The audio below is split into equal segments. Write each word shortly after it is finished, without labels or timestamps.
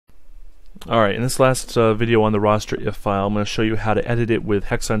Alright, in this last video on the Roster.iff file, I'm going to show you how to edit it with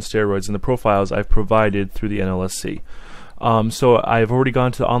Hex on steroids and the profiles I've provided through the NLSC. So I've already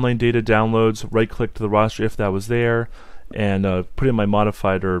gone to the online data downloads, right-click to the Roster.iff that was there, and put in my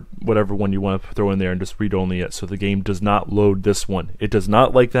modified or whatever one you want to throw in there and just read only it, so the game does not load this one. It does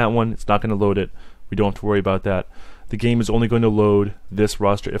not like that one. It's not going to load it. We don't have to worry about that. The game is only going to load this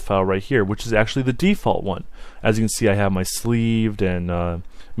Roster.iff file right here, which is actually the default one. As you can see, I have my sleeved and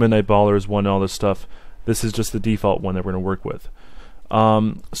Midnight Ballers one, all this stuff. This is just the default one that we're going to work with.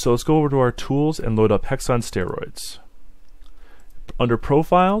 So let's go over to our tools and load up Hex on steroids. Under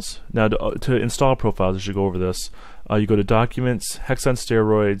profiles, now to install profiles, I should go over this. You go to Documents, Hex on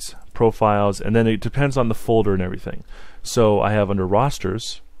steroids, Profiles, and then it depends on the folder and everything. So I have under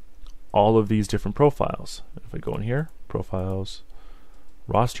Rosters all of these different profiles. If I go in here, Profiles,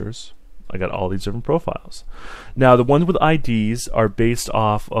 Rosters, I got all these different profiles. Now the ones with IDs are based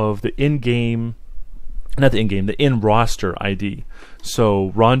off of the in-game, not the in-game, the in-roster ID.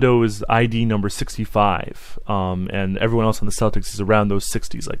 So Rondo is ID number 65, and everyone else on the Celtics is around those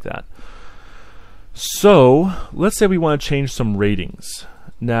 60s like that. So let's say we want to change some ratings.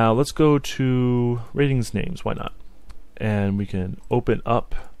 Now let's go to ratings names, why not? And we can open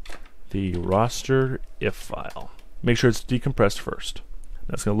up the Roster.iff file. Make sure it's decompressed first.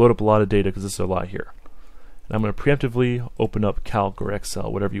 That's going to load up a lot of data because this is a lot here. And I'm going to preemptively open up Calc or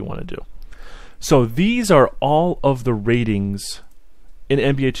Excel, whatever you want to do. So these are all of the ratings in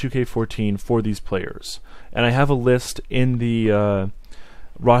NBA 2K14 for these players. And I have a list in the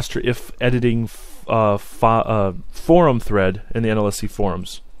Roster.iff editing forum thread in the NLSC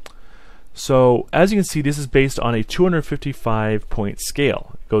forums. So as you can see, this is based on a 255-point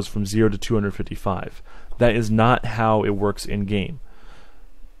scale. It goes from 0 to 255. That is not how it works in game.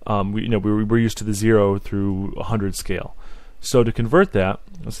 We're used to the 0 through 100 scale. So to convert that,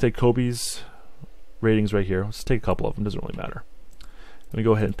 let's take Kobe's ratings right here. Let's take a couple of them, doesn't really matter. Let me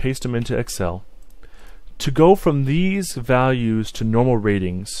go ahead and paste them into Excel. To go from these values to normal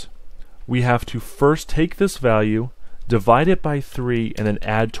ratings, we have to first take this value, divide it by 3, and then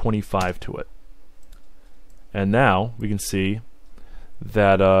add 25 to it. And now we can see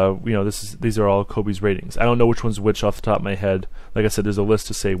that these are all Kobe's ratings. I don't know which one's which off the top of my head. Like I said, there's a list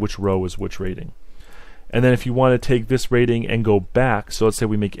to say which row is which rating. And then if you want to take this rating and go back, so let's say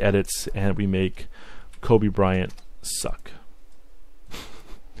we make edits and we make Kobe Bryant suck.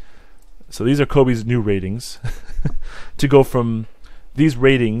 So these are Kobe's new ratings. To go from these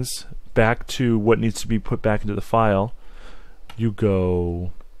ratings back to what needs to be put back into the file, you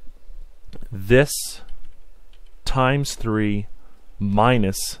go this times 3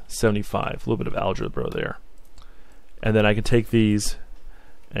 minus 75. A little bit of algebra there. And then I can take these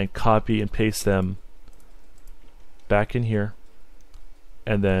and copy and paste them back in here,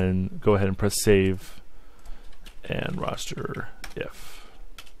 and then go ahead and press save and Roster.iff.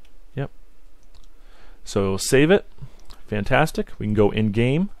 Yep. So save it. Fantastic. We can go in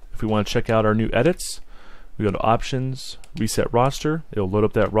game. If we want to check out our new edits, we go to Options, Reset Roster. It'll load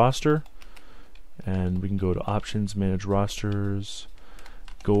up that roster, and we can go to Options, Manage Rosters,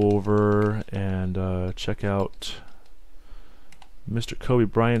 go over and check out Mr. Kobe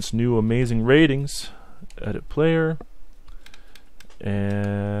Bryant's new amazing ratings. Edit player,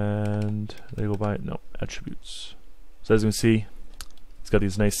 and they go by attributes. So as you can see, it's got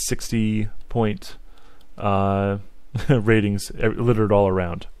these nice 60-point ratings littered all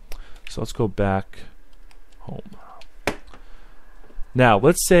around. So let's go back home. Now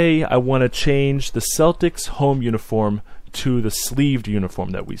let's say I want to change the Celtics home uniform to the sleeved uniform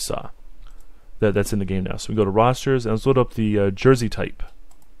that we saw. That's in the game now. So we go to Rosters and let's load up the jersey type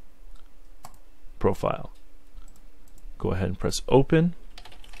profile. Go ahead and press open.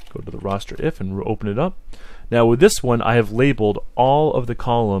 Go to the Roster.iff and open it up. Now with this one, I have labeled all of the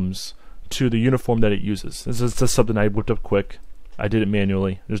columns to the uniform that it uses. This is just something I whipped up quick. I did it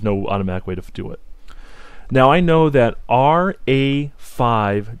manually. There's no automatic way to do it. Now I know that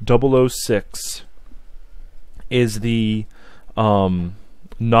RA5006 is the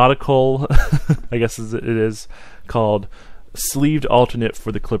nautical, I guess it is called, sleeved alternate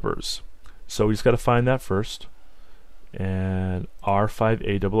for the Clippers. So we just got to find that first. And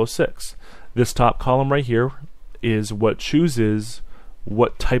R5A006. This top column right here is what chooses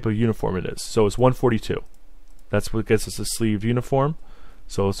what type of uniform it is. So it's 142. That's what gets us a sleeved uniform.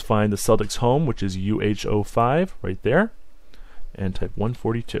 So let's find the Celtics home, which is UH05 right there, and type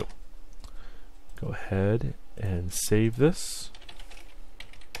 142. Go ahead and save this.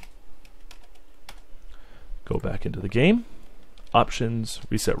 Go back into the game. Options,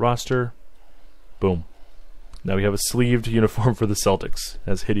 reset roster. Boom. Now we have a sleeved uniform for the Celtics,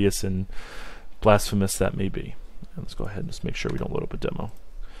 as hideous and blasphemous that may be. And let's go ahead and just make sure we don't load up a demo.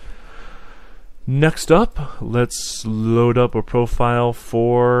 Next up, let's load up a profile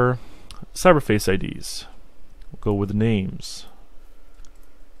for Cyberface IDs. We'll go with names.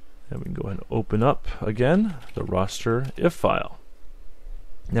 And we can go ahead and open up, again, the Roster.iff file.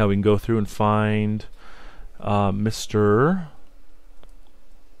 Now we can go through and find Mr.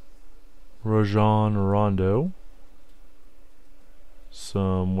 Rajon Rondo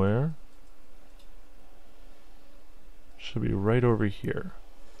somewhere. Should be right over here.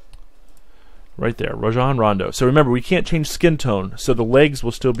 Right there, Rajon Rondo. So remember, we can't change skin tone, so the legs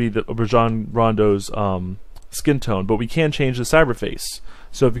will still be the Rajon Rondo's skin tone, but we can change the cyberface.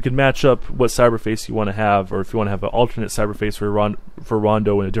 So if you can match up what cyberface you want to have, or if you want to have an alternate cyberface for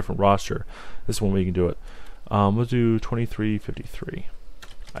Rondo in a different roster, this is one way you can do it. We'll do 2353.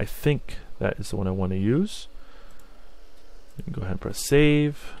 I think that is the one I want to use. You can go ahead and press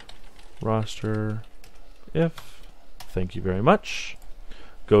save. Roster.iff. Thank you very much.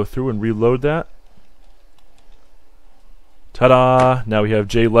 Go through and reload that. Ta-da! Now we have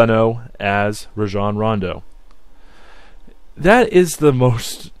Jay Leno as Rajon Rondo. That is the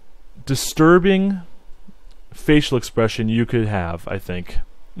most disturbing facial expression you could have, I think.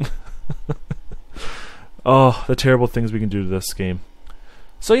 Oh, the terrible things we can do to this game.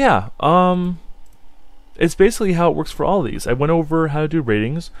 So yeah, it's basically how it works for all of these. I went over how to do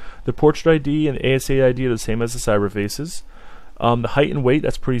ratings. The portrait ID and ASA ID are the same as the cyberfaces. The height and weight,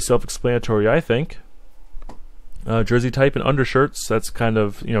 that's pretty self-explanatory, I think. Jersey type and undershirts, that's kind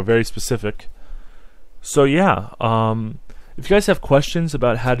of, very specific. So yeah, if you guys have questions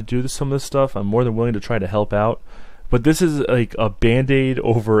about how to do some of this stuff, I'm more than willing to try to help out. But this is like a band-aid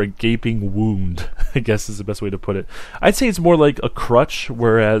over a gaping wound, I guess is the best way to put it. I'd say it's more like a crutch,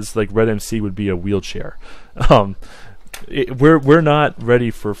 whereas like Red MC would be a wheelchair. We're not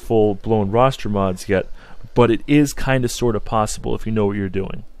ready for full-blown roster mods yet, but it is kind of sort of possible if you know what you're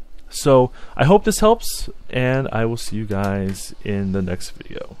doing. So I hope this helps, and I will see you guys in the next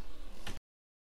video.